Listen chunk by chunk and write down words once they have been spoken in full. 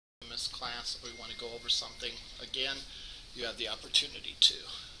this class, or you want to go over something again, you have the opportunity to.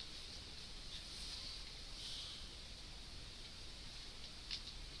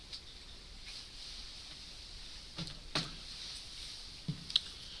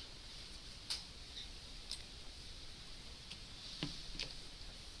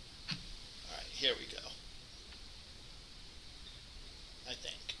 All right, here we go. I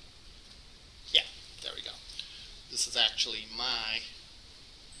think. Yeah, there we go. This is actually my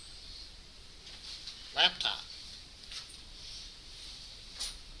laptop.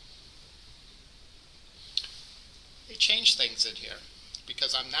 They changed things in here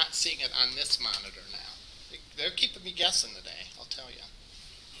because I'm not seeing it on this monitor now. They're keeping me guessing today, I'll tell you.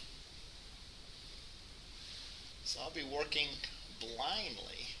 So I'll be working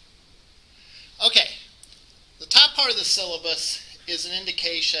blindly. Okay, the top part of the syllabus is an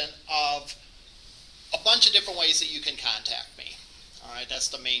indication of a bunch of different ways that you can contact me. All right, that's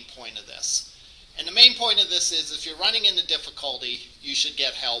the main point of this. And the main point of this is if you're running into difficulty, you should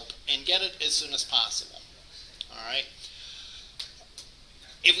get help and get it as soon as possible. All right.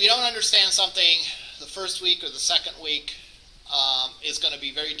 If we don't understand something the first week or the second week, it's going to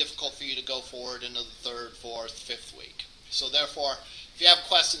be very difficult for you to go forward into the third, fourth, fifth week. So therefore, if you have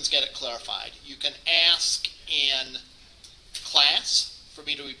questions, get it clarified. You can ask in class for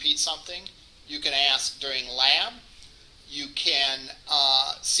me to repeat something. You can ask during lab. You can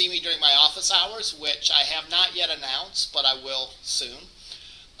see me during my office hours, which I have not yet announced, but I will soon.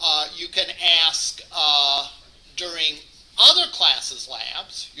 You can ask during other classes'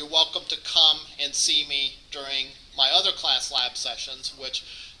 labs. You're welcome to come and see me during my other class lab sessions, which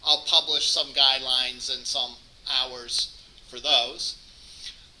I'll publish some guidelines and some hours for those.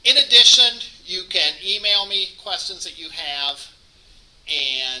 In addition, you can email me questions that you have,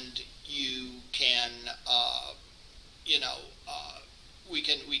 and you can,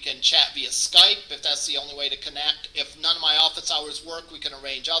 we can chat via Skype if that's the only way to connect. If none of my office hours work, we can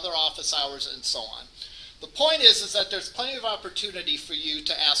arrange other office hours and so on. The point is that there's plenty of opportunity for you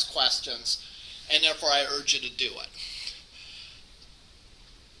to ask questions, and therefore I urge you to do it.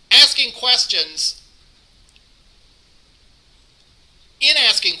 Asking questions, in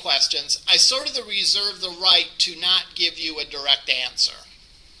asking questions, I sort of reserve the right to not give you a direct answer.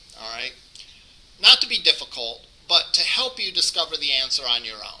 All right? Not to be difficult, but to help you discover the answer on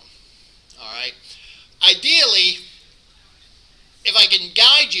your own. All right? Ideally, if I can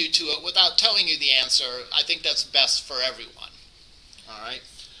guide you to it without telling you the answer, I think that's best for everyone. All right?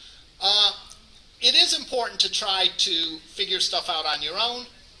 It is important to try to figure stuff out on your own,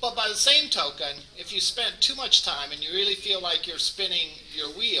 but by the same token, if you spend too much time and you really feel like you're spinning your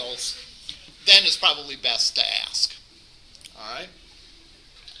wheels, then it's probably best to ask. All right?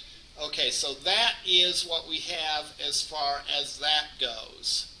 Okay, so that is what we have as far as that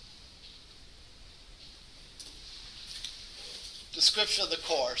goes. Description of the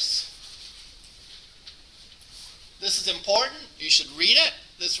course. This is important. You should read it.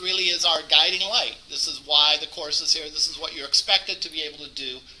 This really is our guiding light. This is why the course is here. This is what you're expected to be able to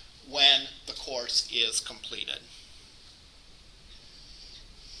do when the course is completed.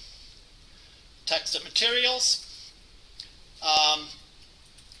 Text and materials.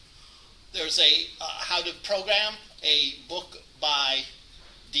 There's a how to program, a book by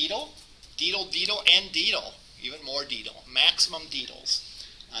Deedle, and Deedle, even more Deedle, maximum Deedles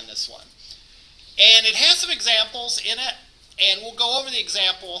on this one. And it has some examples in it, and we'll go over the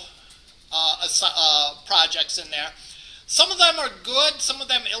example projects in there. Some of them are good, some of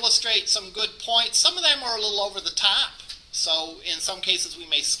them illustrate some good points, some of them are a little over the top. So in some cases we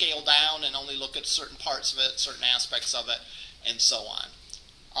may scale down and only look at certain parts of it, certain aspects of it, and so on.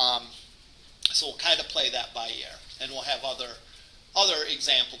 So we'll kind of play that by ear, and we'll have other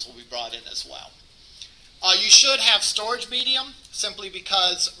examples will be brought in as well. You should have storage medium, simply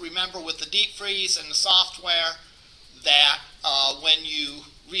because, remember, with the deep freeze and the software, that when you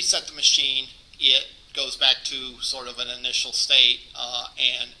reset the machine, it goes back to sort of an initial state,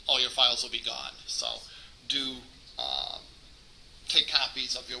 and all your files will be gone. So do take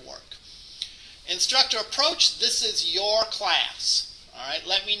copies of your work. Instructor approach, this is your class. All right,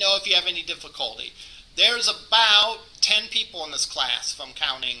 let me know if you have any difficulty. There's about 10 people in this class, if I'm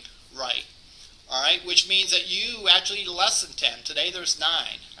counting right. All right, which means that you actually less than 10. Today there's 9.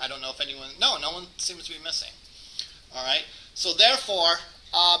 I don't know if anyone, no one seems to be missing. All right, so therefore,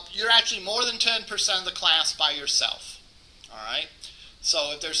 you're actually more than 10% of the class by yourself. All right,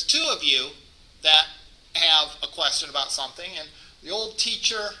 so if there's 2 of you that have a question about something, and the old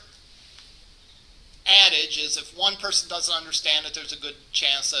teacher adage is if one person doesn't understand it, there's a good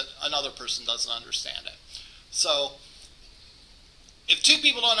chance that another person doesn't understand it. So if 2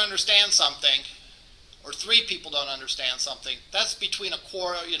 people don't understand something, or 3 people don't understand something, that's between a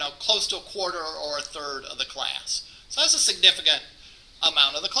quarter, close to a quarter or a third of the class. So that's a significant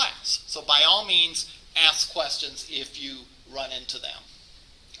amount of the class. So by all means, ask questions if you run into them.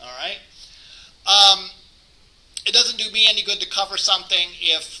 All right? It doesn't do me any good to cover something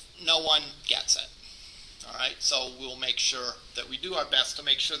if no one gets it. All right? So we'll make sure that we do our best to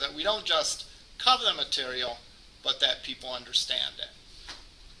make sure that we don't just cover the material, but that people understand it.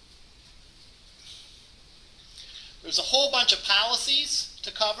 There's a whole bunch of policies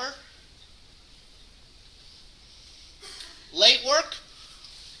to cover. Late work.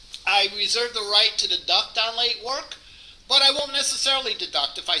 I reserve the right to deduct on late work, but I won't necessarily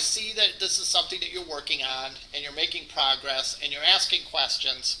deduct if I see that this is something that you're working on and you're making progress and you're asking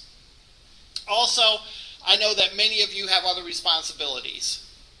questions. Also, I know that many of you have other responsibilities.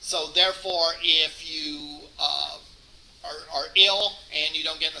 So therefore, if you are ill and you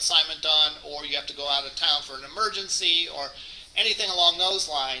don't get an assignment done, or you have to go out of town for an emergency or anything along those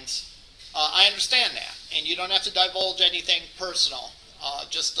lines, I understand that. And you don't have to divulge anything personal.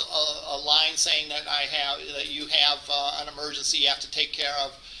 Just a line saying that you have an emergency you have to take care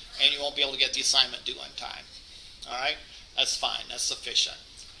of, and you won't be able to get the assignment due on time. All right? That's fine. That's sufficient.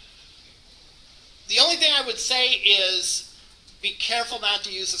 The only thing I would say is be careful not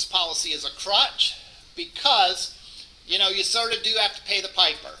to use this policy as a crutch, because you sort of do have to pay the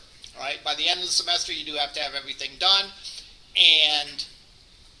piper. All right? By the end of the semester, you do have to have everything done, and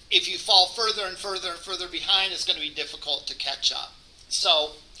if you fall further and further and further behind, it's going to be difficult to catch up.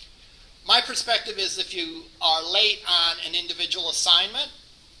 So my perspective is, if you are late on an individual assignment,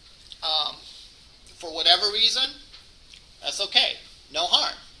 for whatever reason, that's okay. No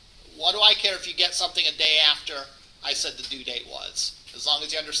harm. What do I care if you get something a day after I said the due date was? As long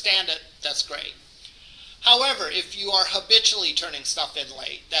as you understand it, that's great. However, if you are habitually turning stuff in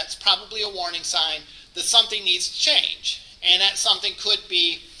late, that's probably a warning sign that something needs to change. And that something could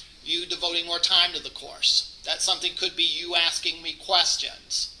be you devoting more time to the course. That something could be you asking me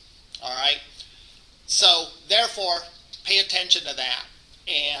questions. All right? So, therefore, pay attention to that,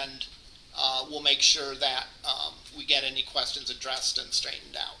 and we'll make sure that we get any questions addressed and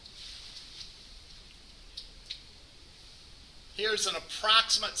straightened out. Here's an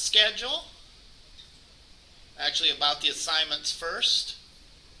approximate schedule, actually about the assignments first.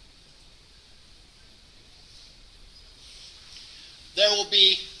 There will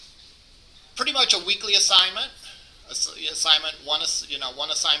be pretty much a weekly assignment. One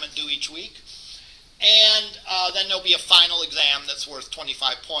assignment due each week, and then there'll be a final exam that's worth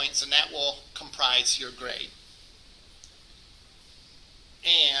 25 points, and that will comprise your grade.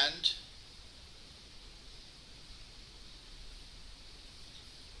 And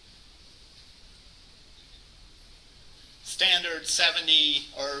standard 70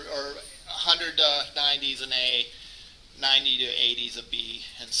 or 100 to 90 is an A, 90 to 80 is a B,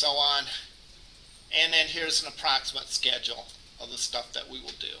 and so on. And then here's an approximate schedule of the stuff that we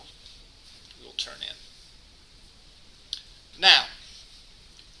will do, we will turn in. Now,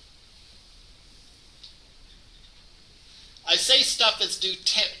 I say stuff is due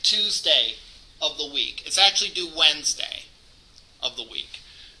Tuesday of the week. It's actually due Wednesday of the week.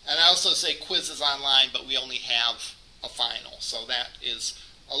 And I also say quizzes online, but we only have a final. So that is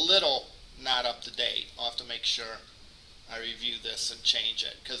a little not up to date. I'll have to make sure I review this and change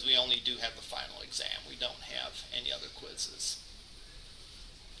it, because we only do have the final exam. We don't have any other quizzes.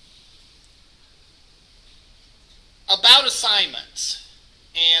 About assignments,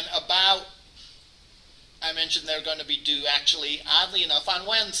 and about, I mentioned they're going to be due actually, oddly enough, on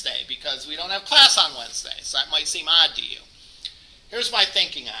Wednesday, because we don't have class on Wednesday, so that might seem odd to you. Here's my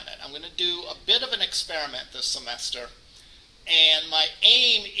thinking on it. I'm going to do a bit of an experiment this semester, and my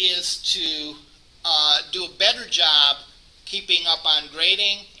aim is to do a better job keeping up on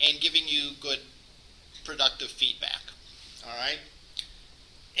grading and giving you good, productive feedback. All right?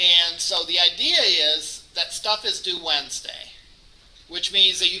 And so the idea is that stuff is due Wednesday, which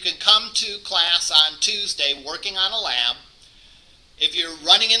means that you can come to class on Tuesday working on a lab. If you're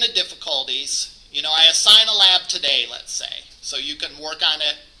running into difficulties, I assign a lab today, let's say. So you can work on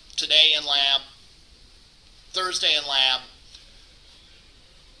it today in lab, Thursday in lab,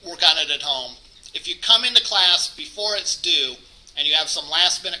 work on it at home. If you come into class before it's due and you have some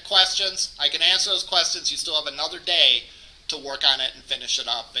last minute questions, I can answer those questions. You still have another day to work on it and finish it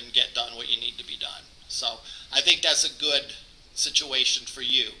up and get done what you need to be done. So I think that's a good situation for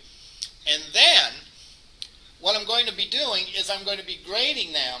you. And then what I'm going to be doing is I'm going to be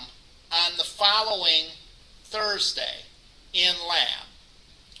grading them on the following Thursday in lab.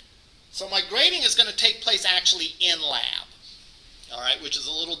 So my grading is going to take place actually in lab. all right, which is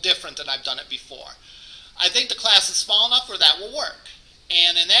a little different than I've done it before. I think the class is small enough where that will work.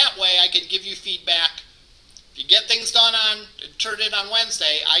 And in that way, I can give you feedback. If you get things done on, turn it on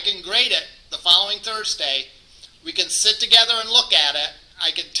Wednesday, I can grade it the following Thursday. We can sit together and look at it.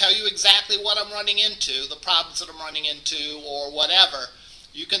 I can tell you exactly what I'm running into, the problems that I'm running into, or whatever.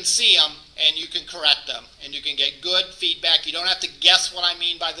 You can see them, and you can correct them, and you can get good feedback. You don't have to guess what I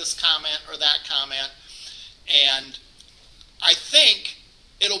mean by this comment or that comment. And I think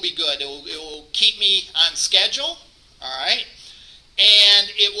it'll be good. It will keep me on schedule, all right? And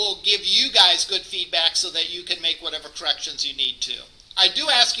it will give you guys good feedback so that you can make whatever corrections you need to. I do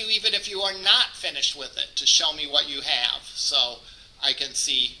ask you, even if you are not finished with it, to show me what you have so I can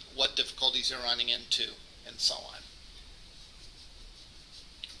see what difficulties you're running into and so on.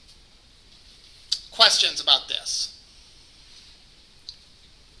 Questions about this?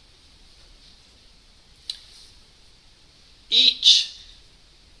 Each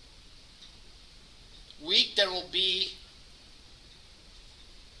week there will be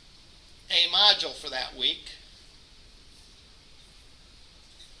a module for that week.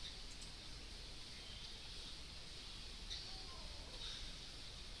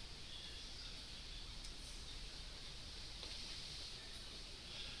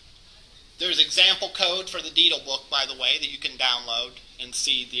 There's example code for the Deedle book, by the way, that you can download and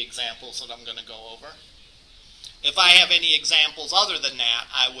see the examples that I'm going to go over. If I have any examples other than that,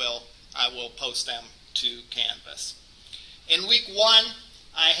 I will post them to Canvas. In week 1,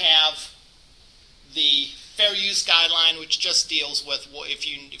 I have the fair use guideline, which just deals with if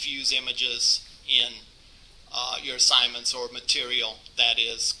you use images in your assignments or material that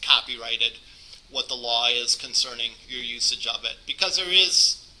is copyrighted, what the law is concerning your usage of it. Because there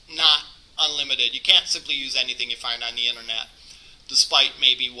is not unlimited. You can't simply use anything you find on the internet, despite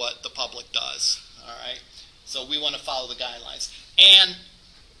maybe what the public does. All right. So we want to follow the guidelines. And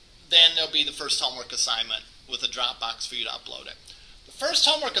then there'll be the first homework assignment with a Dropbox for you to upload it. The first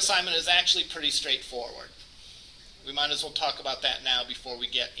homework assignment is actually pretty straightforward. We might as well talk about that now before we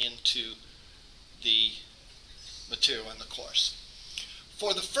get into the material in the course.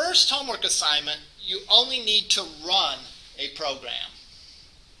 For the first homework assignment, you only need to run a program.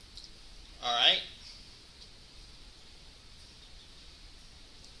 All right?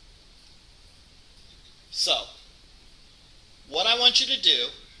 So, what I want you to do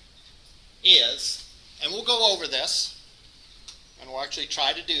is, and we'll go over this, and we'll actually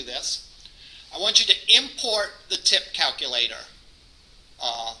try to do this, I want you to import the tip calculator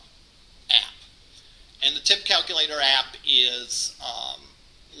app. And the tip calculator app is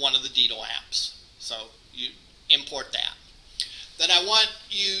one of the Deedle apps. So you import that. Then I want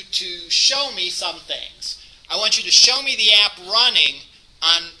you to show me some things. I want you to show me the app running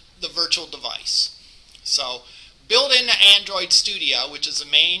on the virtual device. So built into Android Studio, which is the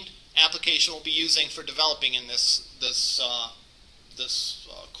main application we'll be using for developing in this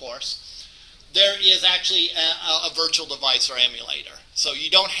course, there is actually a virtual device or emulator. So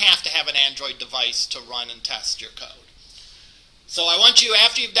you don't have to have an Android device to run and test your code. So I want you,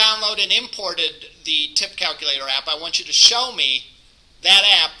 after you've downloaded and imported the tip calculator app, I want you to show me that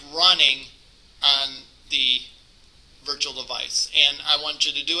app running on the virtual device. And I want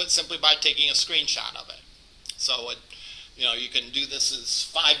you to do it simply by taking a screenshot of it. So you can do this as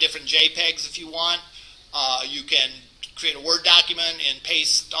 5 different JPEGs if you want. You can create a Word document and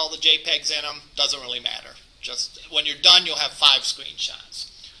paste all the JPEGs in them. Doesn't really matter. Just when you're done, you'll have 5 screenshots.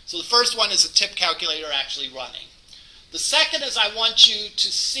 So the first one is the tip calculator actually running. The second is I want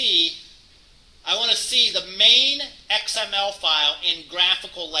to see the main XML file in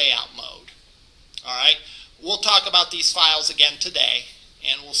graphical layout mode. All right? We'll talk about these files again today,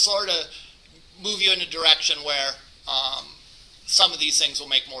 and we'll sort of move you in a direction where some of these things will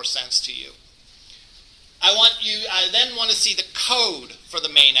make more sense to you. I then want to see the code for the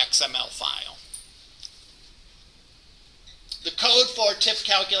main XML file. The code for tip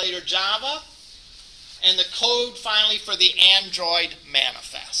calculator Java, and the code finally for the Android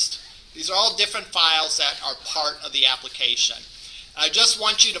manifest. These are all different files that are part of the application. I just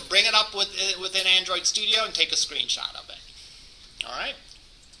want you to bring it up within Android Studio and take a screenshot of it. All right?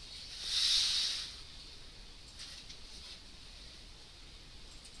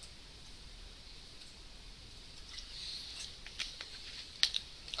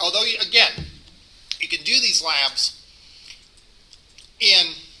 Although, again, you can do these labs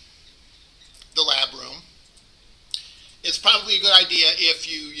in the lab room, it's probably a good idea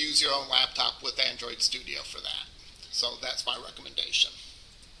if you use your own laptop with Android Studio for that. So that's my recommendation.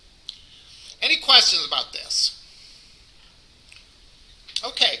 Any questions about this?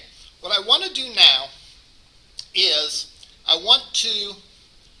 Okay, what I want to do now is I want to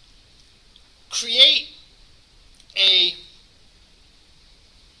create a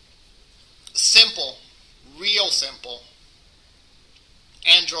simple, real simple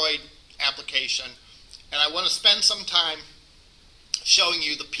Android application, and I want to spend some time showing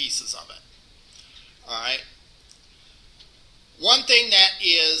you the pieces of it. All right. One thing that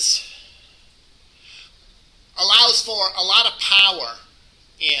allows for a lot of power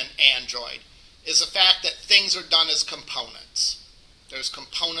in Android is the fact that things are done as components. There's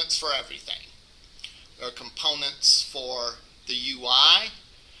components for everything. There are components for the UI.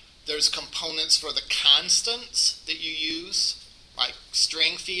 There's components for the constants that you use, like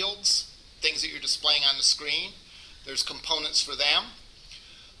string fields, things that you're displaying on the screen. There's components for them.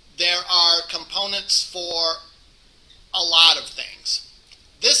 There are components for a lot of things.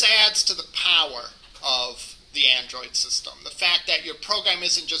 This adds to the power of the Android system. The fact that your program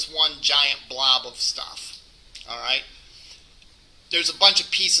isn't just one giant blob of stuff. All right? There's a bunch of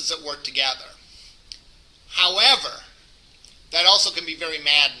pieces that work together. However, that also can be very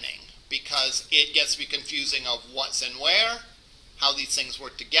maddening because it gets to be confusing of what's in where, how these things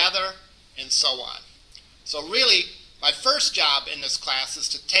work together, and so on. So really, my first job in this class is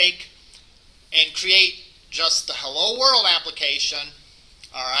to take and create just the Hello World application,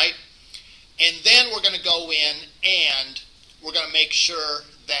 all right? And then we're going to go in and we're going to make sure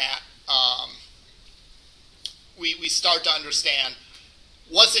that we start to understand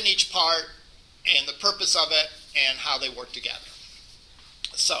what's in each part and the purpose of it and how they work together.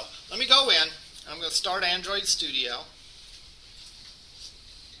 So let me go in. I'm going to start Android Studio.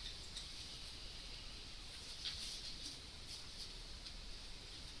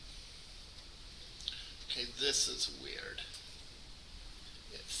 Okay, this is weird.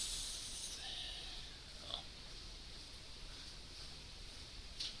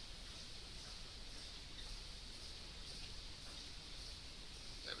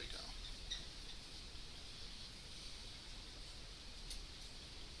 There we go.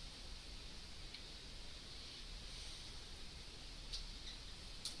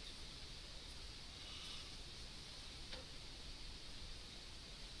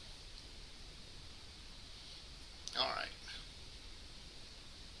 All right.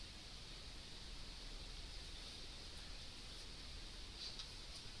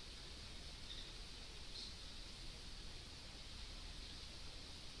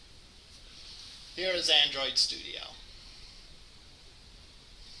 Here is Android Studio.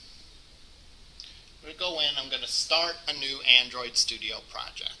 I'm going to go in, I'm going to start a new Android Studio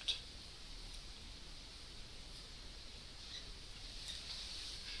project.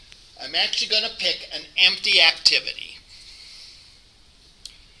 I'm actually going to pick an empty activity.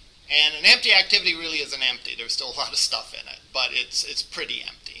 And an empty activity really isn't empty. There's still a lot of stuff in it, but it's pretty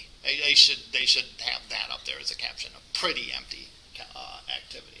empty. They should have that up there as a caption, a pretty empty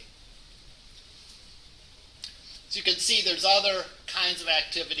activity. So you can see there's other kinds of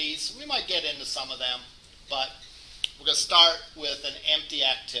activities. We might get into some of them, but we're going to start with an empty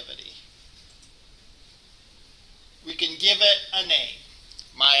activity. We can give it a name,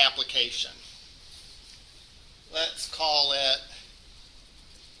 my application. Let's call it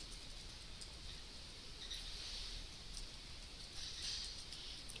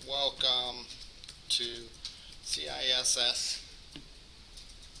Welcome to CISS264.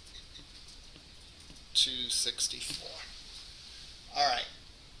 All right.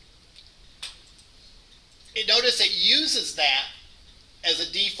 And notice it uses that as a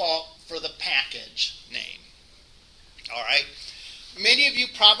default for the package name. All right. Many of you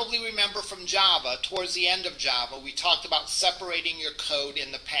probably remember from Java, towards the end of Java, we talked about separating your code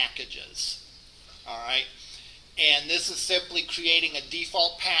into packages. All right. And this is simply creating a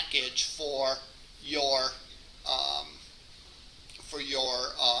default package for your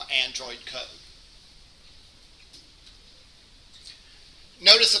Android code.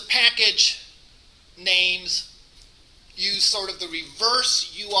 Notice the package names use sort of the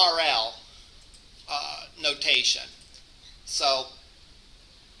reverse URL notation. So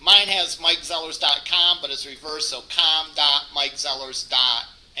mine has MikeZellers.com, but it's reverse, so com.MikeZellers.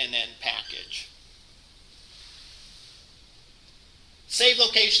 and then package. Save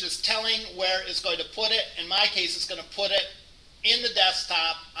location is telling where it's going to put it. In my case, it's going to put it in the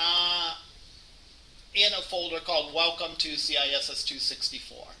desktop in a folder called Welcome to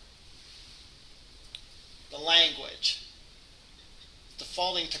CISS264. The language,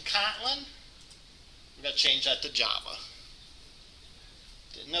 defaulting to Kotlin. We're going to change that to Java.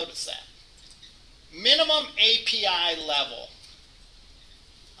 Didn't notice that. Minimum API level.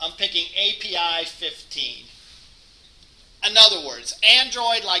 I'm picking API 15. In other words,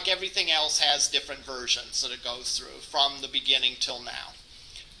 Android, like everything else, has different versions that it goes through from the beginning till now.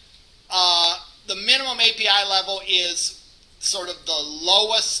 The minimum API level is sort of the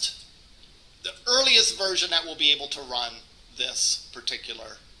lowest, the earliest version that will be able to run this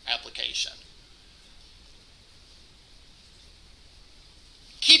particular application.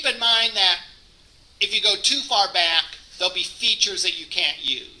 Keep in mind that if you go too far back, there'll be features that you can't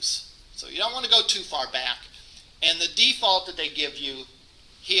use. So you don't want to go too far back. And the default that they give you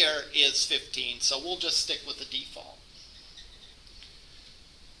here is 15, so we'll just stick with the default.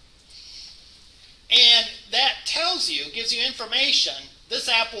 And that tells you, gives you information, this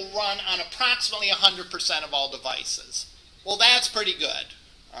app will run on approximately 100% of all devices. Well, that's pretty good,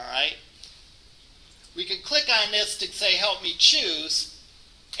 all right? We can click on this to say, help me choose,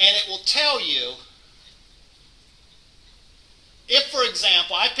 and it will tell you, if, for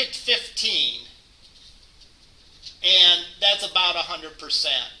example, I picked 15, and that's about 100%.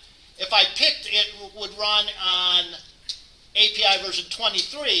 If I picked it would run on API version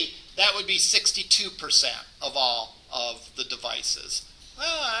 23, that would be 62% of all of the devices.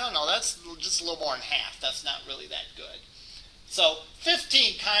 Well, I don't know, that's just a little more than half. That's not really that good. So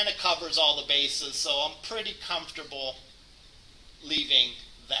 15 kind of covers all the bases, so I'm pretty comfortable leaving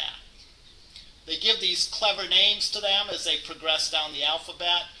that. They give these clever names to them as they progress down the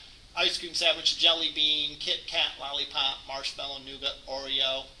alphabet. Ice cream sandwich, jelly bean, Kit Kat, lollipop, marshmallow, nougat,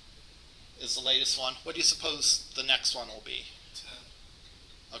 Oreo is the latest one. What do you suppose the next one will be?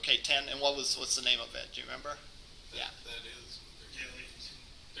 10. Okay, 10. And what's the name of it? Do you remember? Yeah. That is.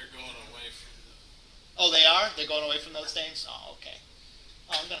 They're going away from the... Oh, they are? They're going away from those names? Oh, okay.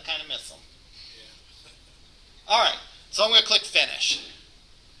 Oh, I'm going to kind of miss them. Yeah. All right. So I'm going to click Finish.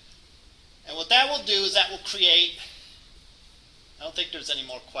 And what that will do is that will create... I don't think there's any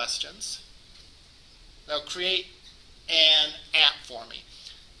more questions. That'll create an app for me.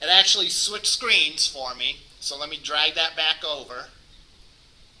 It actually switched screens for me. So let me drag that back over.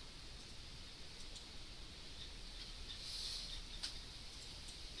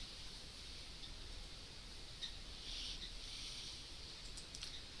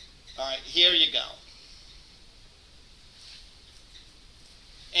 All right, here you go.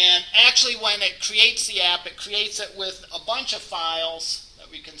 And actually, when it creates the app, it creates it with a bunch of files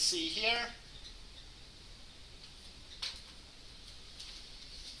that we can see here.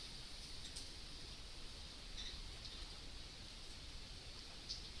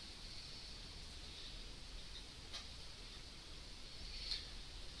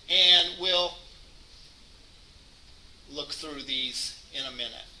 And we'll look through these in a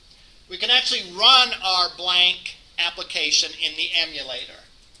minute. We can actually run our blank application in the emulator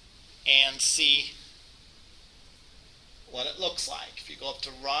and see what it looks like. If you go up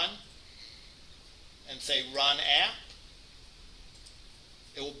to Run and say Run App,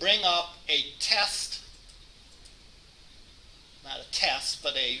 it will bring up a test, not a test,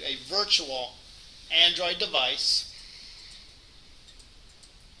 but a virtual Android device,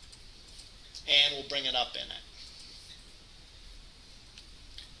 and we'll bring it up in it.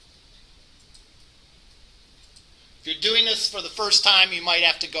 If you're doing this for the first time, you might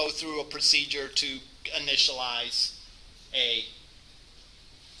have to go through a procedure to initialize a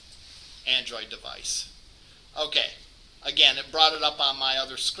Android device. Okay, again, it brought it up on my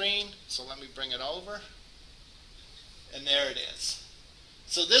other screen, so let me bring it over. And there it is.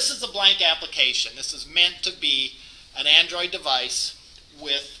 So this is a blank application. This is meant to be an Android device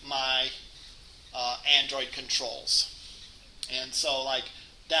with my Android controls. And so like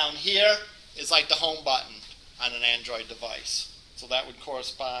down here is like the home button on an Android device. So that would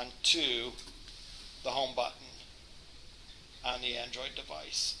correspond to the home button on the Android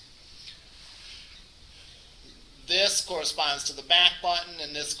device. This corresponds to the back button,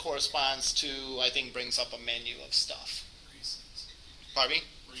 and this corresponds to, I think, brings up a menu of stuff. Recents. Pardon me?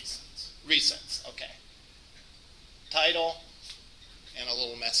 Recents. Recents, okay. Title, and a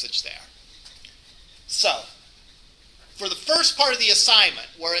little message there. So, for the first part of the assignment,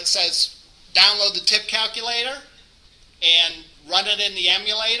 where it says download the tip calculator and run it in the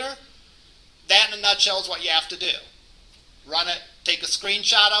emulator, that in a nutshell is what you have to do. Run it, take a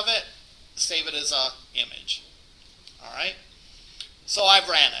screenshot of it, save it as an image. All right? So I've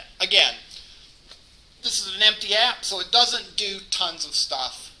ran it. Again, this is an empty app, so it doesn't do tons of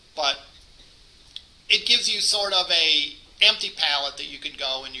stuff, but it gives you sort of a empty palette that you can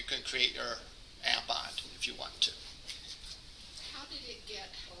go and you can create your app on if you want to. How did it get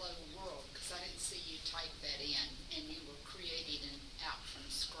Hello World? Because I didn't see you type that in, and you were creating an app from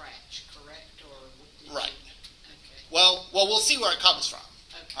scratch, correct? Or did Right. Okay. Well, we'll see where it comes from.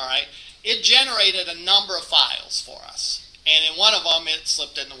 Okay. All right. It generated a number of files for us, And in one of them, it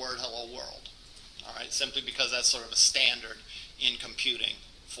slipped in the word hello world. All right, simply because that's sort of a standard in computing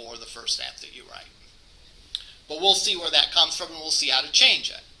for the first app that you write. But we'll see where that comes from, and we'll see how to change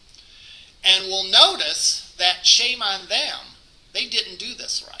it. And we'll notice that shame on them, they didn't do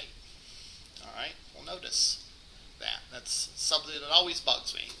this right. All right, we'll notice that. That's something that always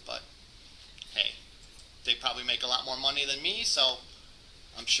bugs me, but hey, they probably make a lot more money than me, so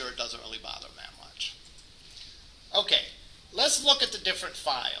I'm sure it doesn't really bother them that much. Okay, let's look at the different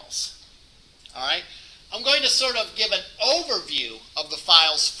files. All right, I'm going to sort of give an overview of the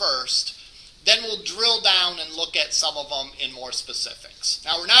files first, then we'll drill down and look at some of them in more specifics.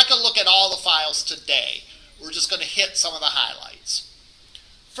 Now, we're not going to look at all the files today. We're just going to hit some of the highlights.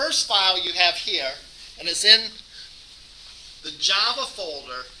 First file you have here, and it's in the Java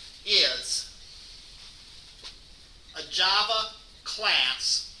folder, is a Java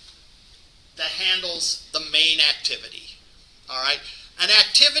class that handles the main activity. All right? An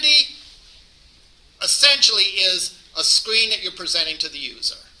activity essentially is a screen that you're presenting to the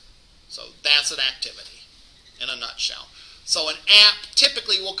user. So that's an activity in a nutshell. So an app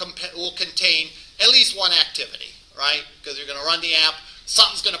typically will contain at least one activity, right? Because you're going to run the app,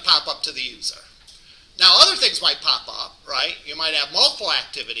 something's going to pop up to the user. Now other things might pop up, right? You might have multiple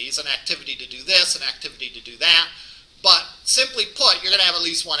activities, an activity to do this, an activity to do that. But simply put, you're going to have at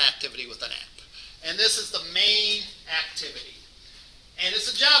least one activity with an app. And this is the main activity. And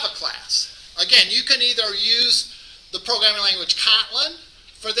it's a Java class. Again, you can either use the programming language Kotlin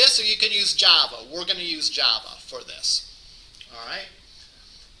for this, or you can use Java. We're going to use Java for this. All right.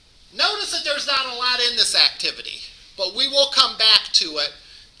 Notice that there's not a lot in this activity, but we will come back to it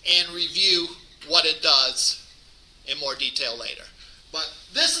and review what it does in more detail later. But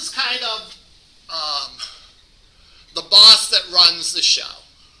this is kind of the boss that runs the show,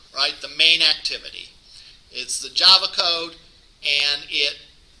 right? The main activity. It's the Java code, and it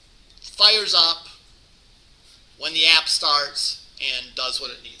fires up when the app starts and does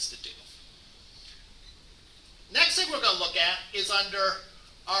what it needs to do. Next thing we're going to look at is under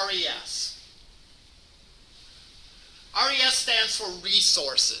RES. RES stands for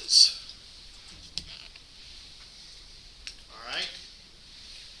resources. All right.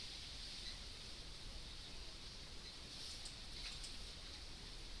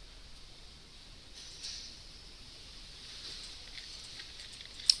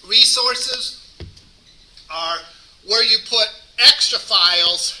 Resources are where you put extra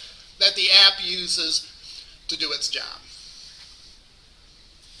files that the app uses to do its job.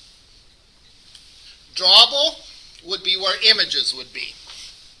 Drawable would be where images would be.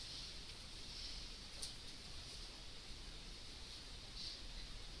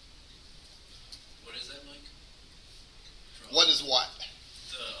 What is that, Mike? Drawable. What is what?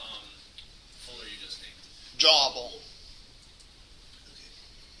 The folder you just named. Drawable.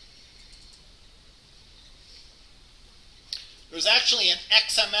 There's actually an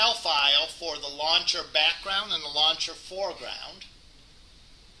XML file for the launcher background and the launcher foreground.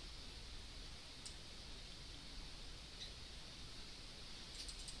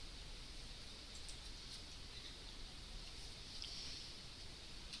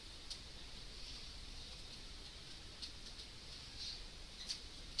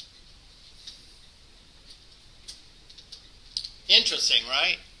 Interesting,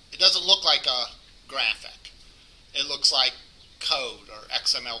 right? It doesn't look like a graphic. It looks like code or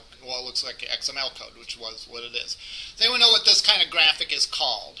XML. Well, it looks like XML code, which was what it is. Does anyone know what this kind of graphic is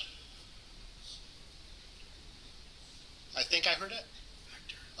called? I think I heard it.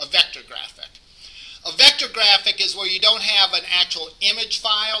 A vector graphic. A vector graphic is where you don't have an actual image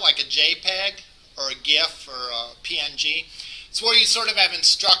file like a JPEG or a GIF or a PNG. It's where you sort of have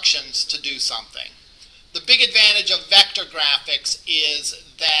instructions to do something. The big advantage of vector graphics is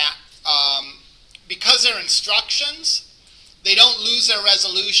that because they're instructions, they don't lose their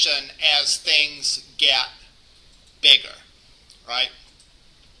resolution as things get bigger, right?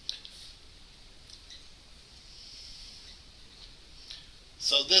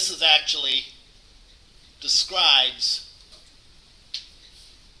 So this is actually describes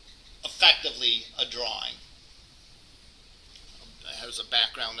effectively a drawing. There's a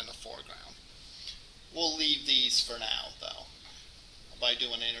background and a foreground. We'll leave these for now, though, by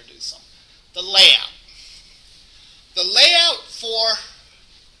doing introduce them. The layout. The layout for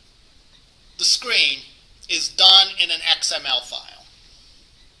the screen is done in an XML file.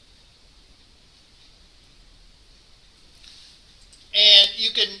 And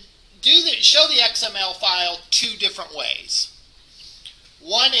you can show the XML file two different ways.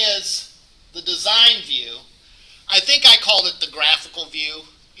 One is the design view. I think I called it the graphical view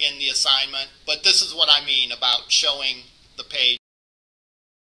in the assignment, but this is what I mean about showing the page.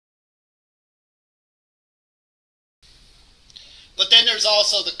 But then there's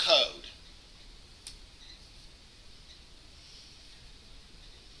also the code.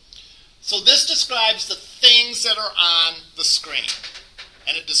 So this describes the things that are on the screen,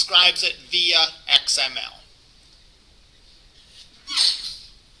 and it describes it via XML.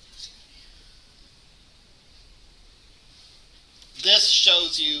 This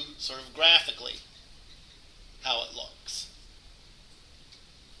shows you sort of graphically how it looks.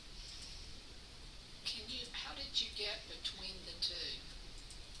 How did you get between the two?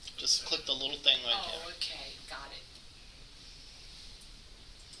 Just click the little thing right here. Oh, okay, got it.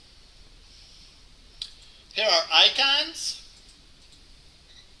 Here are icons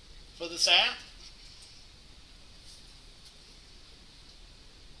for this app.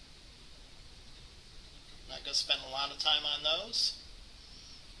 Not going to spend a lot of time on those.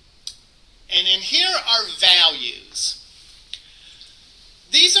 And in here are values.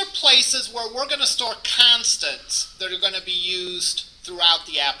 These are places where we're going to store constants that are going to be used throughout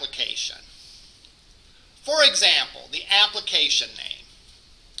the application. For example, the application name.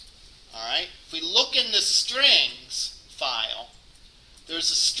 All right, if we look in the strings file, there's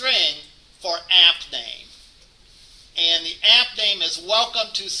a string for app name. And the app name is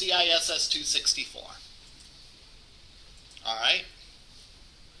Welcome to CISS264. All right.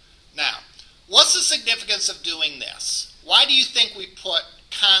 Now, what's the significance of doing this? Why do you think we put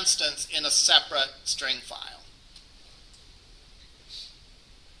constants in a separate string file?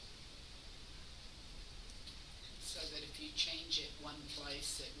 So that if you change it one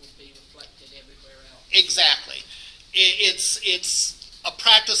place, it will be reflected everywhere else. Exactly. It's a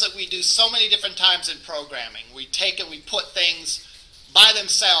practice that we do so many different times in programming. We take and we put things by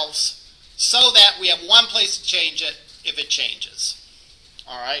themselves so that we have one place to change it if it changes.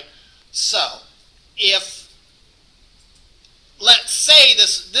 All right? So, if, let's say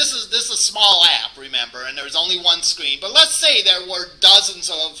this is a small app, remember, and there's only one screen, but let's say there were dozens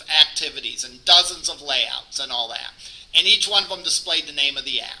of activities and dozens of layouts and all that, and each one of them displayed the name of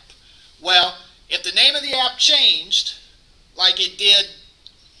the app. Well, if the name of the app changed, like it did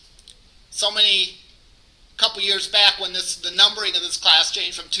a couple years back when the numbering of this class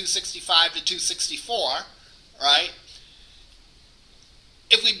changed from 265 to 264, right?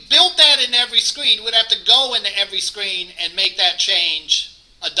 If we built that in every screen, we'd have to go into every screen and make that change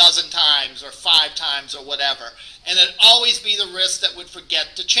a dozen times or 5 times or whatever. And there'd always be the risk that we'd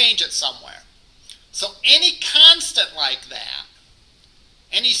forget to change it somewhere. So any constant like that,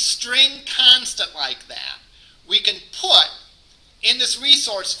 any string constant like that, we can put in this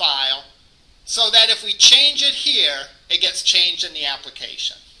resource file so that if we change it here, it gets changed in the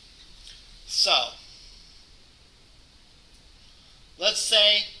application. So, let's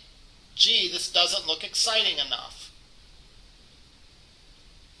say, gee, this doesn't look exciting enough.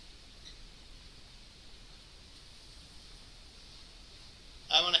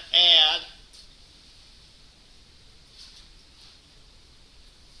 I want to add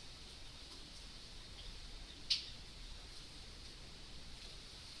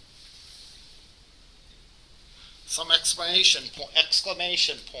some exclamation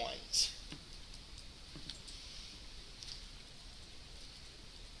points.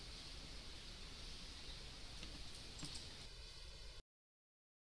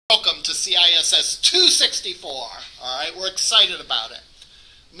 Welcome to CISS264. All right, we're excited about it.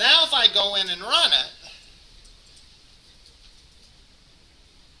 Now if I go in and run it,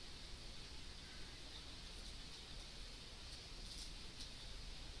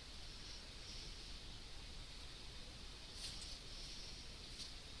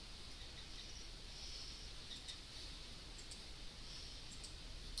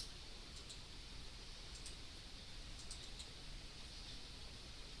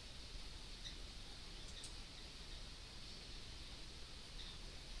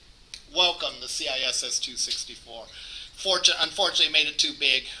 welcome to CISS264. Unfortunately, made it too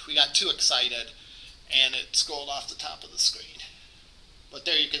big. We got too excited, and it scrolled off the top of the screen. But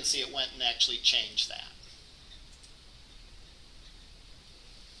there you can see it went and actually changed that.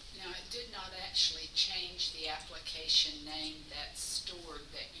 Now, it did not actually change the application name that's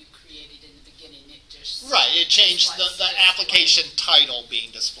stored that you created in the beginning. It just... Right, it changed the application title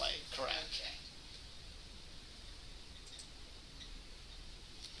being displayed, correct. Okay.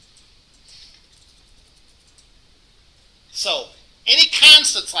 So, any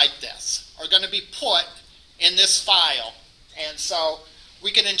constants like this are going to be put in this file, and so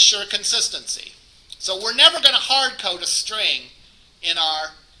we can ensure consistency. So we're never going to hard code a string in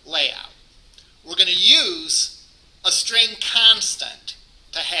our layout. We're going to use a string constant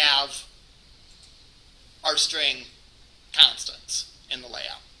to have our string constants in the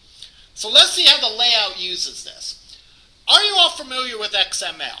layout. So let's see how the layout uses this. Are you all familiar with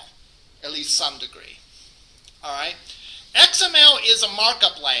XML? At least some degree. All right. XML is a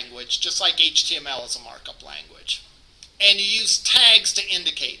markup language, just like HTML is a markup language. And you use tags to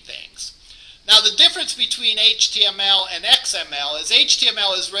indicate things. Now the difference between HTML and XML is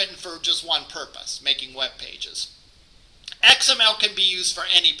HTML is written for just one purpose, making web pages. XML can be used for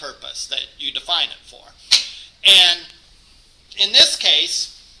any purpose that you define it for. And in this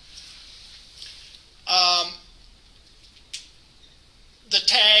case, the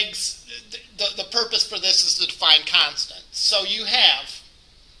tags, the purpose for this is to define constants. So you have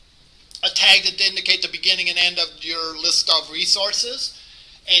a tag to indicate the beginning and end of your list of resources,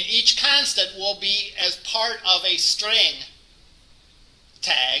 and each constant will be as part of a string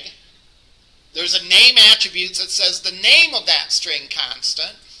tag. There's a name attribute that says the name of that string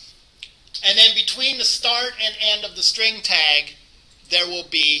constant, and then between the start and end of the string tag, there will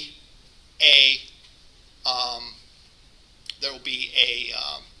be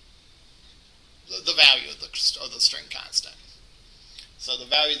the value of the string constant. So the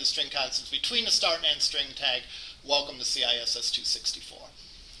value of the string constant is between the start and end string tag. Welcome to CISS264.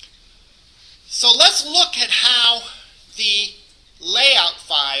 So let's look at how the layout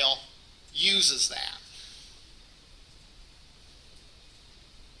file uses that.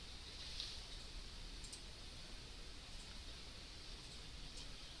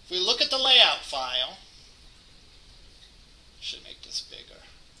 If we look at the layout file, should make this bigger.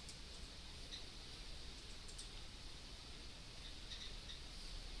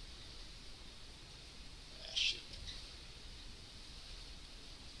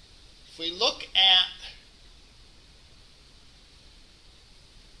 If we look at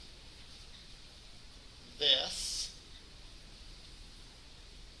this,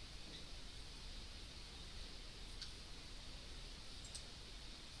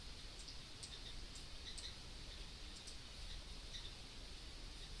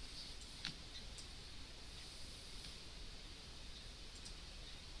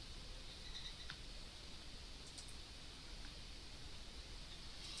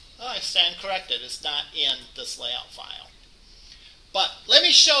 I stand corrected. It's not in this layout file. But let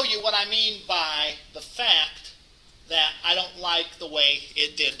me show you what I mean by the fact that I don't like the way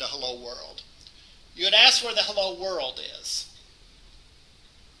it did the hello world. You would ask where the hello world is.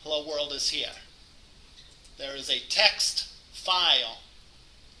 Hello world is here. There is a text file,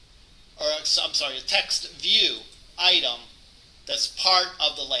 or I'm sorry, a text view item that's part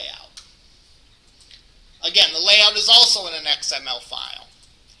of the layout. Again, the layout is also in an XML file.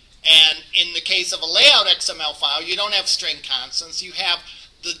 And in the case of a layout XML file, you don't have string constants. You have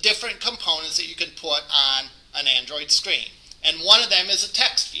the different components that you can put on an Android screen. And one of them is a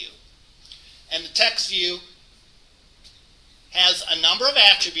text view. And the text view has a number of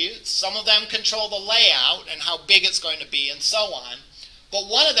attributes. Some of them control the layout and how big it's going to be and so on. But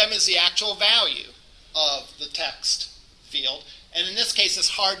one of them is the actual value of the text field. And in this case, it's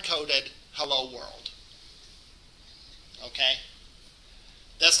hard-coded hello world. Okay?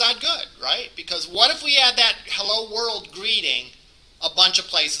 That's not good, right? Because what if we had that hello world greeting a bunch of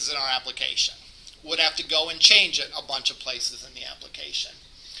places in our application? We'd have to go and change it a bunch of places in the application.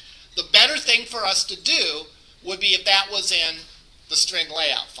 The better thing for us to do would be if that was in the string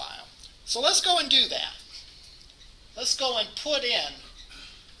layout file. So let's go and do that. Let's go and put in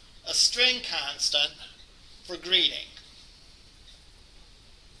a string constant for greeting.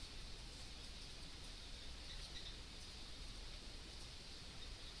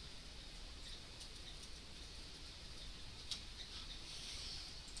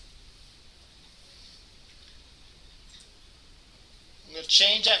 I'm going to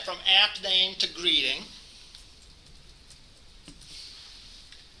change that from app name to greeting.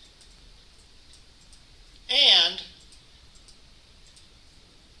 And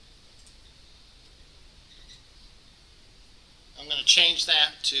I'm going to change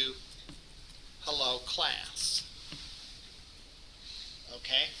that to hello class.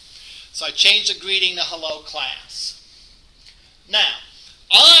 Okay? So I changed the greeting to hello class. Now,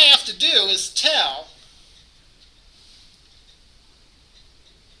 all I have to do is tell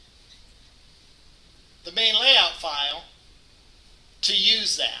the main layout file to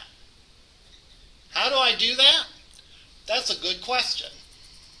use that. How do I do that? That's a good question.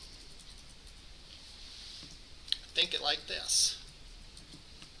 Think it like this.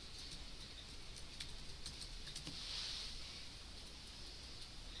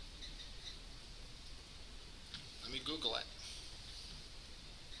 Let me Google it.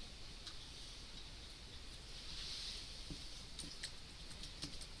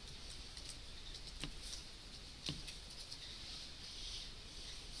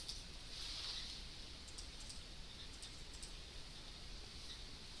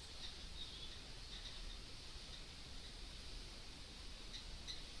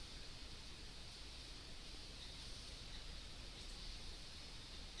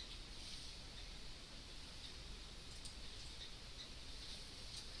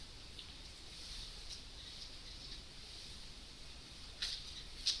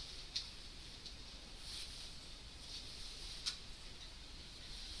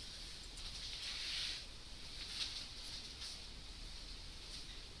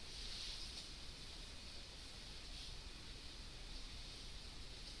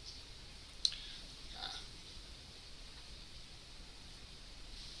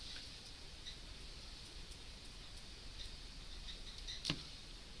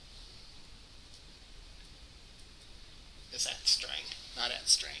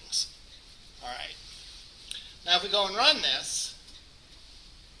 Now if we go and run this,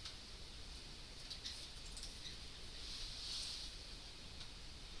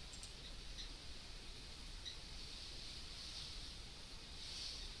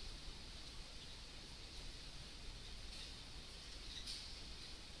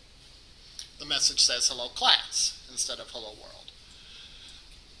 the message says hello class instead of hello world.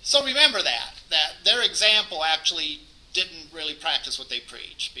 So remember that their example actually didn't really practice what they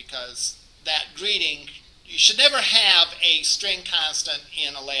preach, because that greeting, you should never have a string constant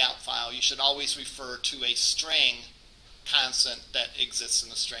in a layout file. You should always refer to a string constant that exists in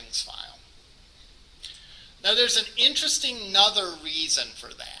the strings file. Now there's an interesting another reason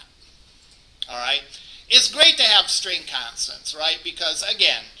for that. All right, it's great to have string constants, right? Because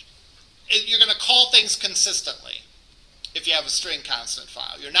again, you're going to call things consistently if you have a string constant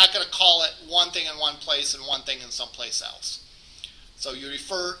file. You're not going to call it one thing in one place and one thing in someplace else. So you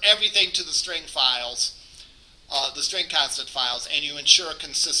refer everything to the string files, the string constant files, and you ensure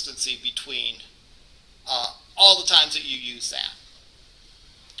consistency between all the times that you use that.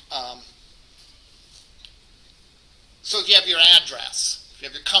 So if you have your address, if you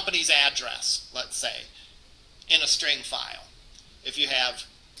have your company's address, let's say, in a string file, if you have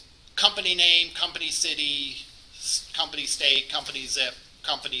company name, company city, company state, company zip,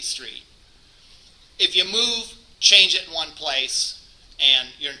 company street, if you move, change it in one place, and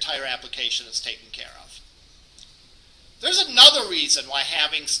your entire application is taken care of. There's another reason why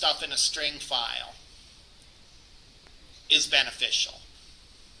having stuff in a string file is beneficial.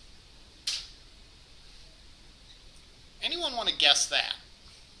 Anyone want to guess that?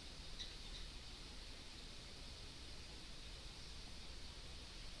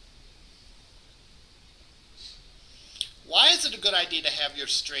 Why is it a good idea to have your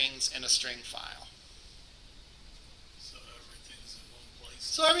strings in a string file? So everything's in one place.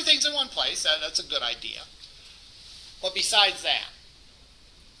 So everything's in one place. That's a good idea. But besides that,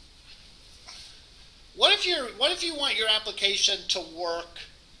 what if you want your application to work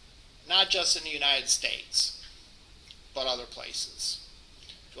not just in the United States, but other places?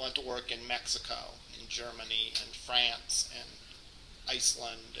 If you want it to work in Mexico, in Germany, and France, and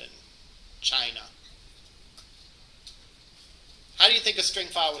Iceland, and China. How do you think a string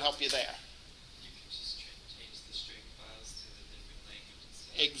file would help you there? You can just change the string files to the different languages.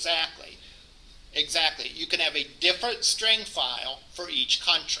 Exactly. Exactly. You can have a different string file for each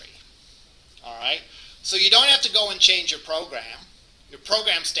country. All right? So you don't have to go and change your program. Your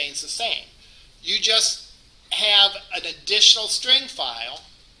program stays the same. You just have an additional string file,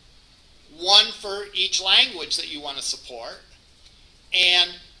 one for each language that you want to support.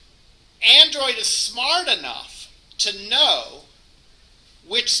 And Android is smart enough to know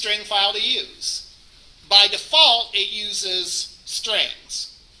which string file to use. By default, it uses strings.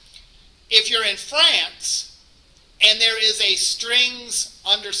 If you're in France and there is a strings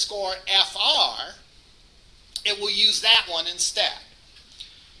underscore FR, it will use that one instead.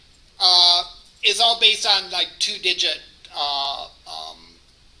 It's all based on like 2-digit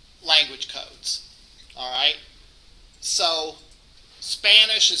language codes. All right. So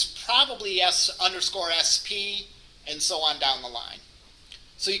Spanish is probably S underscore SP, and so on down the line.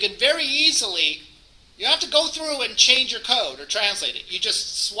 So you can very easily, you don't have to go through and change your code or translate it. You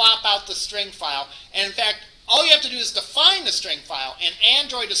just swap out the string file. And in fact, all you have to do is define the string file. And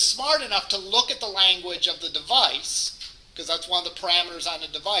Android is smart enough to look at the language of the device, because that's one of the parameters on the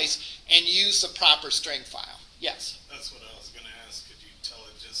device, and use the proper string file. Yes? That's what I was going to ask. Could you tell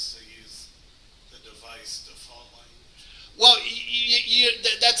it just to use the device default language? Well,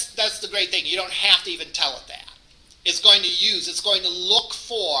 that's the great thing. You don't have to even tell it that. It's going to look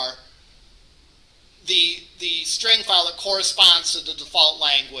for the string file that corresponds to the default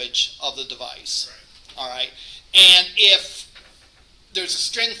language of the device. Right. All right. And if there's a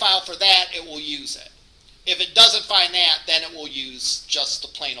string file for that, it will use it. If it doesn't find that, then it will use just the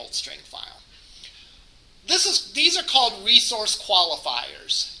plain old string file. These are called resource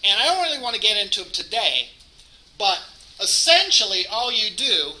qualifiers. And I don't really want to get into them today, but essentially all you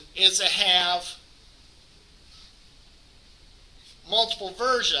do is to have multiple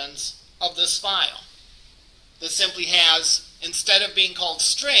versions of this file. This simply has, instead of being called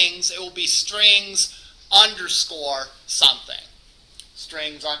strings, it will be strings underscore something.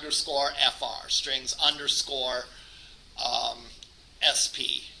 Strings underscore FR, strings underscore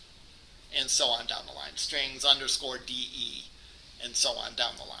SP, and so on down the line. Strings underscore DE, and so on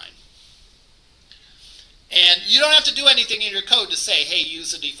down the line. And you don't have to do anything in your code to say, hey,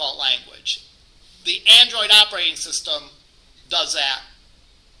 use the default language. The Android operating system does that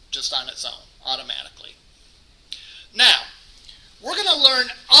just on its own, automatically. Now, we're going to learn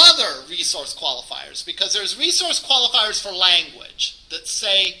other resource qualifiers, because there's resource qualifiers for language that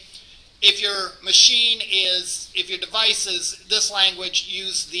say if your device is this language,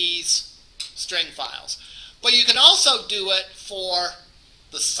 use these string files. But you can also do it for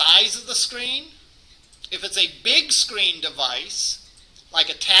the size of the screen. If it's a big screen device, like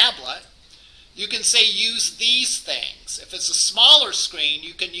a tablet, you can say use these things. If it's a smaller screen,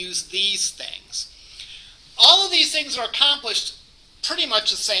 you can use these things. All of these things are accomplished pretty much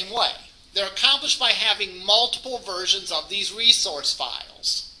the same way. They're accomplished by having multiple versions of these resource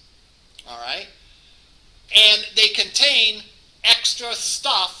files. All right? And they contain extra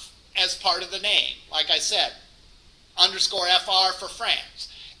stuff as part of the name. Like I said, _FR for France.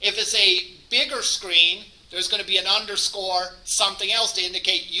 If it's a bigger screen, there's going to be an underscore something else to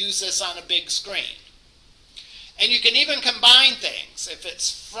indicate use this on a big screen. And you can even combine things. If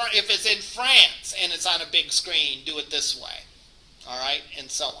it's in France and it's on a big screen, do it this way. All right? And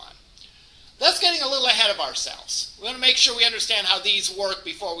so on. That's getting a little ahead of ourselves. We want to make sure we understand how these work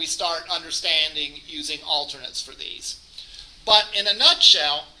before we start understanding using alternates for these. But in a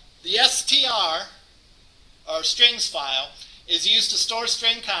nutshell, the str, or strings file, is used to store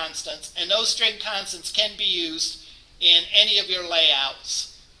string constants, and those string constants can be used in any of your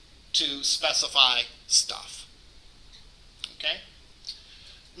layouts to specify stuff. Okay?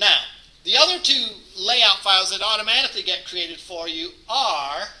 Now, the other two layout files that automatically get created for you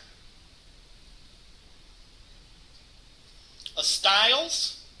are a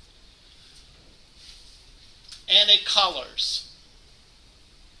styles and a colors.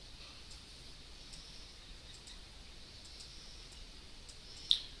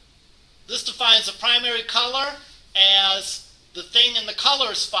 This defines the primary color as the thing in the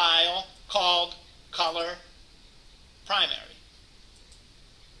colors file called color primary.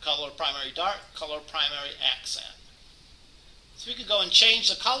 Color primary dark, color primary accent. So we could go and change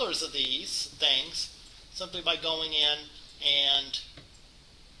the colors of these things simply by going in and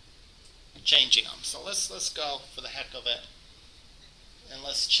changing them. So let's go for the heck of it, and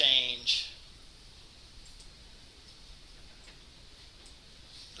let's change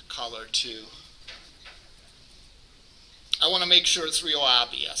the color to, I want to make sure it's real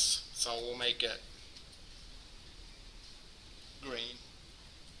obvious, so we'll make it green.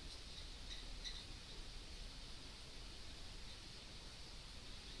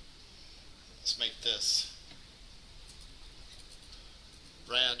 Let's make this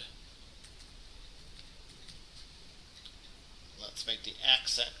red. Let's make the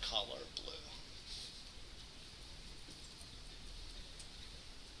accent color blue.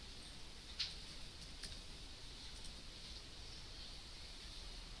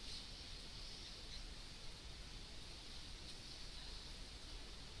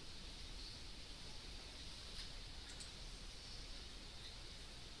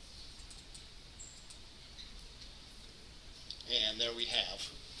 And there we have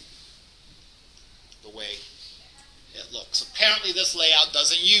the way it looks. Apparently this layout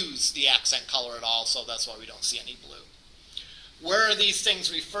doesn't use the accent color at all, so that's why we don't see any blue. Where are these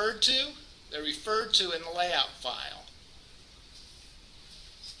things referred to? They're referred to in the layout file.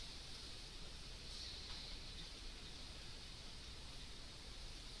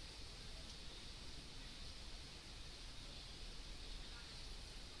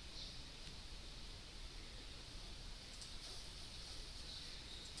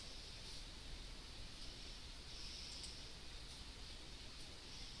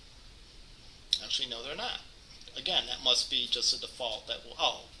 Actually, no, they're not. Again, that must be just a default that will,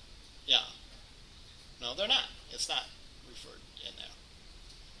 oh, yeah. No, they're not. It's not referred in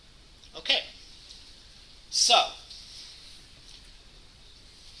there. Okay. So,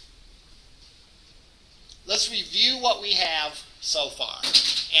 let's review what we have so far.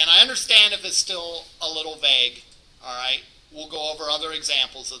 And I understand if it's still a little vague, all right? We'll go over other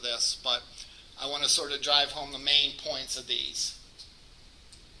examples of this, but I want to sort of drive home the main points of these.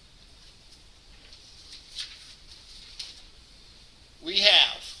 We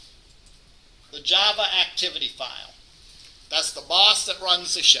have the Java activity file. That's the boss that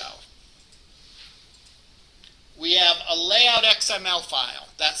runs the show. We have a layout XML file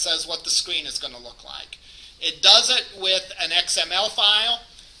that says what the screen is going to look like. It does it with an XML file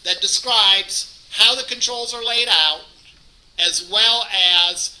that describes how the controls are laid out, as well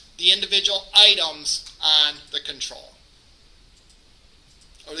as the individual items on the control,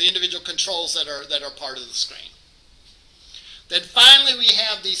 or the individual controls that are part of the screen. Then finally we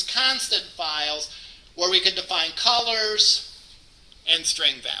have these constant files where we can define colors and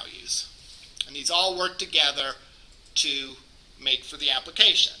string values. And these all work together to make for the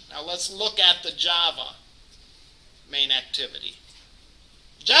application. Now let's look at the Java main activity.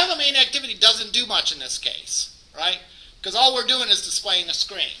 Java main activity doesn't do much in this case, right? Because all we're doing is displaying a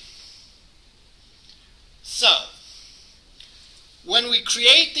screen. So, when we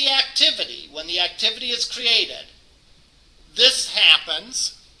create the activity, when the activity is created, this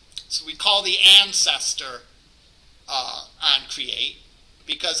happens. So we call the ancestor on create,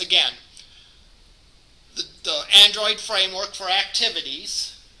 because again, the Android framework for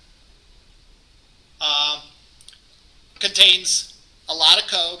activities contains a lot of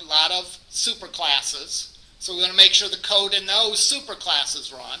code, a lot of superclasses. So we want to make sure the code in those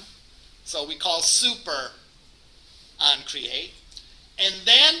superclasses run. So we call super on create. And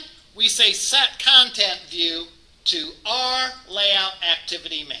then we say set content view to R layout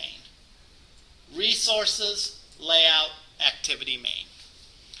activity main. Resources layout activity main.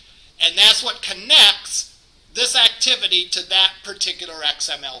 And that's what connects this activity to that particular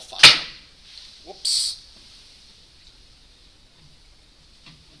XML file. Whoops.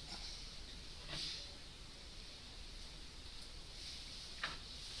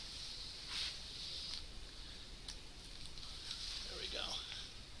 There we go.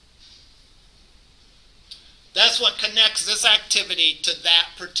 That's what connects this activity to that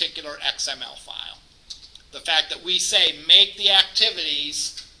particular XML file. The fact that we say make the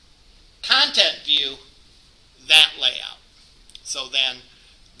activities content view that layout. So then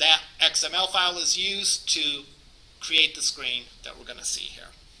that XML file is used to create the screen that we're going to see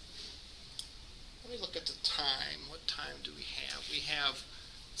here. Let me look at the time. What time do we have? We have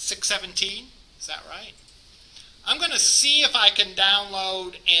 6:17. Is that right? I'm going to see if I can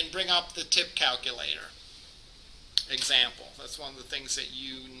download and bring up the tip calculator example. That's one of the things that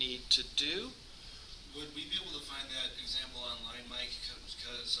you need to do. Would we be able to find that example online, Mike?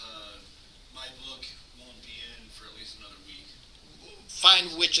 Because my book won't be in for at least another week.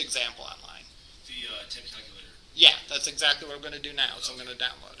 Find which example online? The tip calculator. Yeah, that's exactly what I'm going to do now. So I'm going to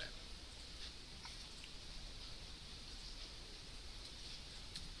download it.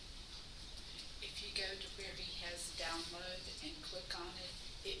 If you go to where he has download and click on it,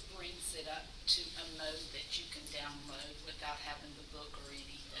 it brings it up to a mode that you can download without having the book or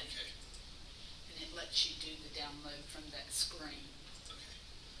anything. Okay. And it lets you do the download from that screen.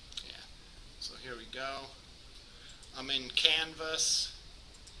 Okay. Yeah. So here we go. I'm in Canvas.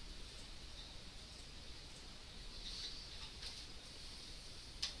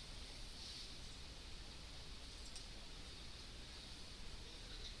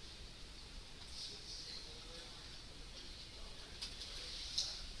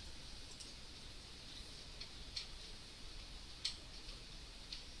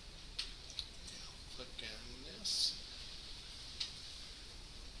 Click on this.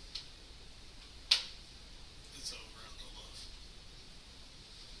 It's over on the left.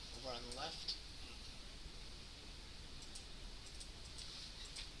 Over on the left.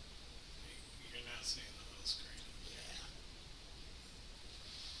 You're not seeing the whole screen. Yeah.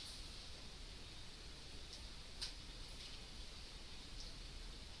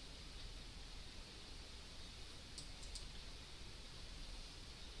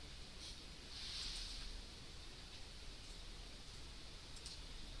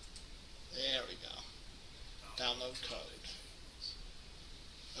 There we go. Download code.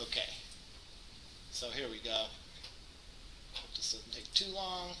 Okay. So here we go. Hope this doesn't take too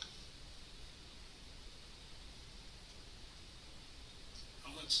long.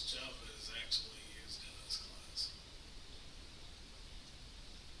 How much Java is actually used in this class?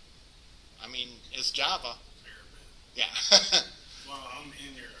 I mean, it's Java. Fair bit. Yeah. Well, I'm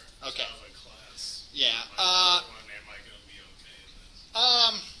in your Okay. Java class. Yeah. Am I going to be okay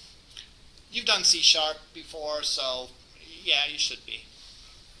in this? You've done C# before, so yeah, you should be.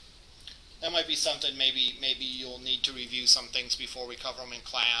 That might be something maybe you'll need to review some things before we cover them in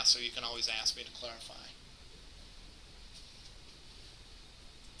class, or you can always ask me to clarify.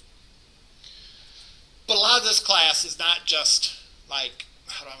 But a lot of this class is not just like,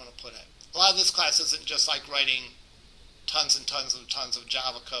 how do I want to put it? A lot of this class isn't just like writing tons and tons of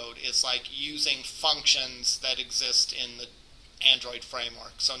Java code. It's like using functions that exist in the Android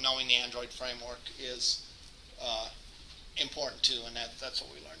framework. So knowing the Android framework is important too, and that's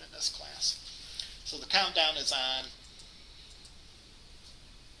what we learned in this class. So the countdown is on.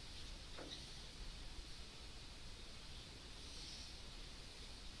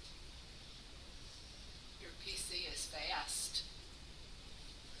 Your PC is fast.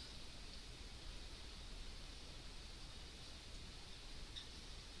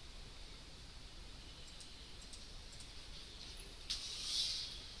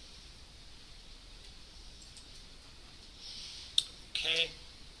 Okay.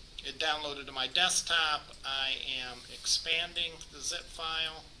 It downloaded to my desktop. I am expanding the zip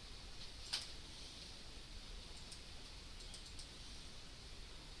file.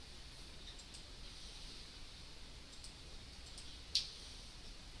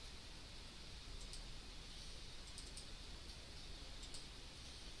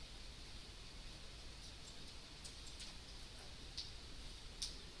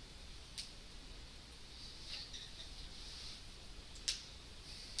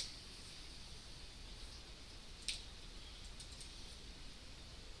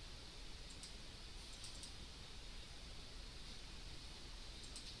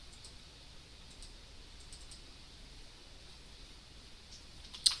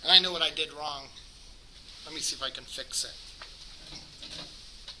 And I know what I did wrong. Let me see if I can fix it.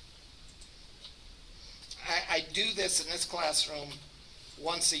 I do this in this classroom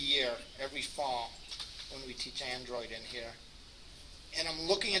once a year, every fall, when we teach Android in here. And I'm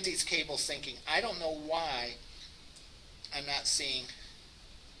looking at these cables thinking, I don't know why I'm not seeing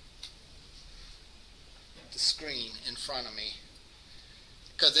the screen in front of me.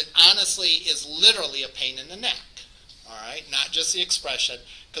 Because it honestly is literally a pain in the neck. All right, not just the expression,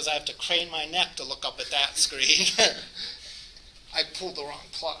 because I have to crane my neck to look up at that screen. I pulled the wrong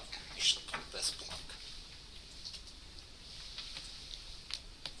plug. I should have pulled this plug.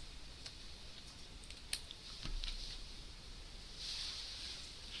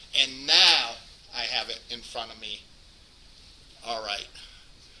 And now I have it in front of me. All right,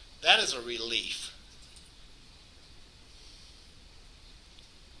 that is a relief.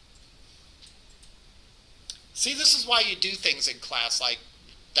 See, this is why you do things in class like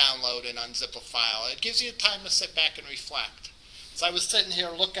download and unzip a file. It gives you time to sit back and reflect. So I was sitting here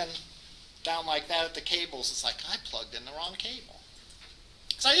looking down like that at the cables. It's like, I plugged in the wrong cable.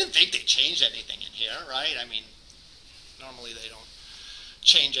 So I didn't think they changed anything in here, right? I mean, normally they don't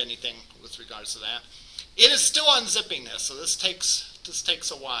change anything with regards to that. It is still unzipping this, so this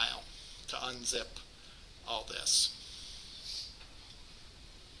takes a while to unzip all this.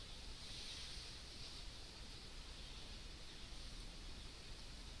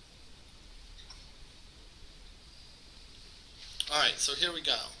 All right, so here we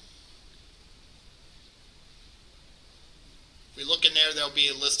go. If we look in there, there'll be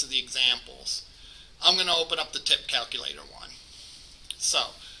a list of the examples. I'm going to open up the tip calculator one. So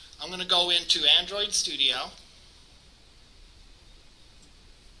I'm going to go into Android Studio.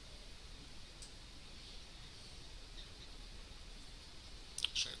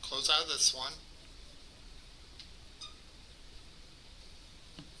 Should I close out of this one?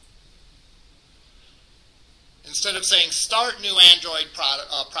 Instead of saying start new Android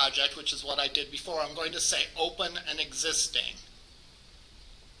project, which is what I did before, I'm going to say open an existing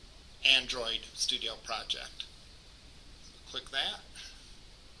Android Studio project. Click that.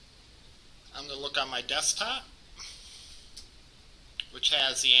 I'm going to look on my desktop, which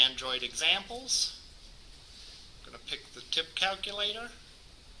has the Android examples. I'm going to pick the tip calculator,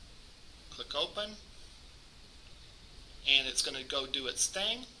 click open, and it's going to go do its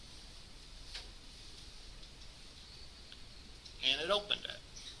thing. And it opened it.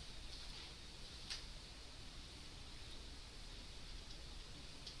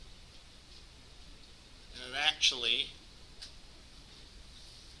 And it actually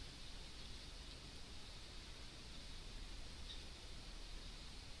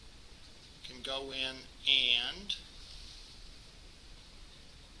can go in and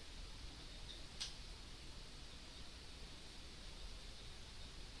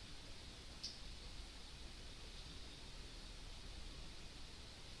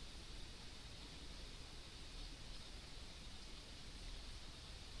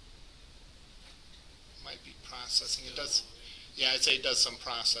be processing. It does, yeah, I'd say it does some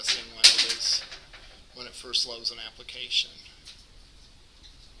processing when it first loads an application.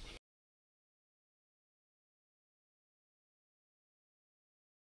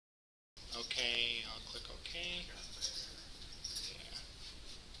 Okay, I'll click OK. Yeah,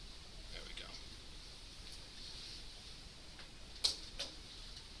 there we go.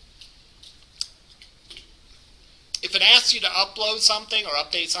 If it asks you to upload something or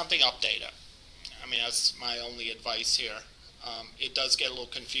update something, update it. I mean, that's my only advice here. It does get a little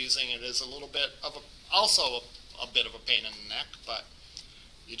confusing. It is a little bit of also a bit of a pain in the neck, but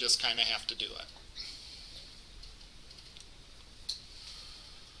you just kind of have to do it.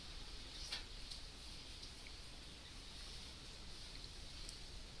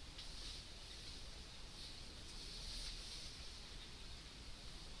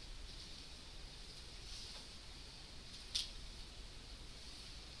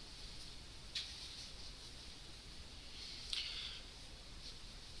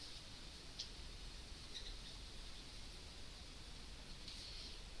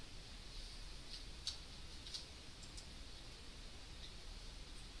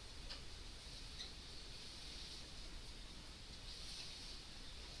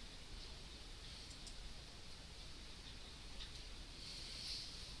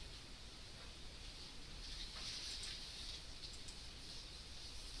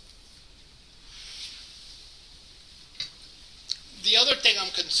 I'm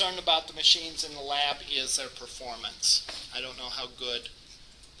concerned about the machines in the lab is their performance. I don't know how good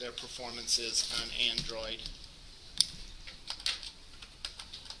their performance is on Android.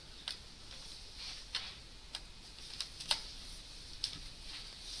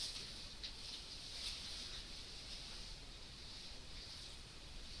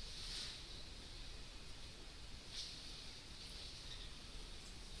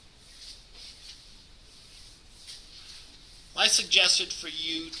 My suggestion for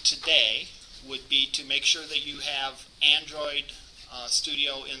you today would be to make sure that you have Android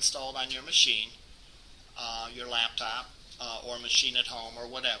Studio installed on your machine, your laptop, or machine at home, or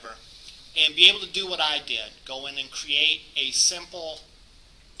whatever, and be able to do what I did. Go in and create a simple,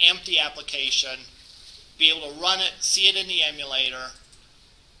 empty application, be able to run it, see it in the emulator,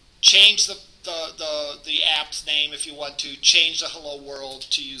 change the app's name if you want to, change the hello world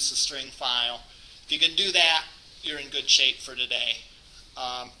to use the string file. If you can do that, you're in good shape for today.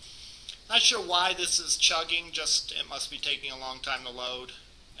 Not sure why this is chugging, just it must be taking a long time to load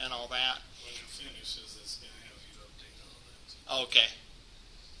and all that. When it finishes, it's going to have you update all that. Okay.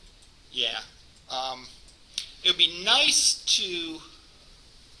 Yeah. It would be nice to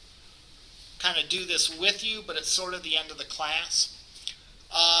kind of do this with you, but it's sort of the end of the class.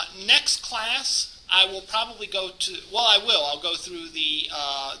 Next class, I will probably go to, well, I will. I'll go through the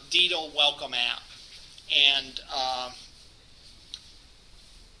Dido Welcome app. And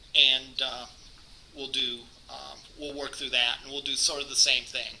we'll work through that, and we'll do sort of the same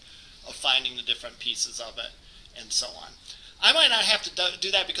thing of finding the different pieces of it and so on. I might not have to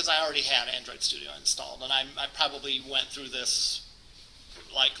do that because I already had Android Studio installed, and I probably went through this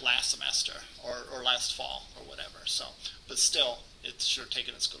like last semester or last fall or whatever. So, but still, it's sure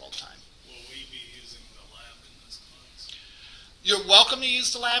taking its good old time. Will we be using the lab in this class? You're welcome to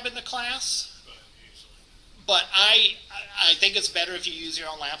use the lab in the class. But I think it's better if you use your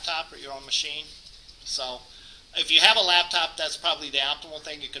own laptop or your own machine. So if you have a laptop, that's probably the optimal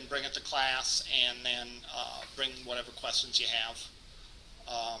thing. You can bring it to class and then bring whatever questions you have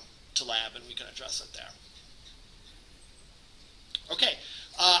to lab, and we can address it there. Okay,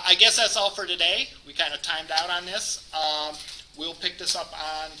 I guess that's all for today. We kind of timed out on this. We'll pick this up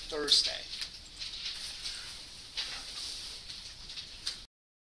on Thursday.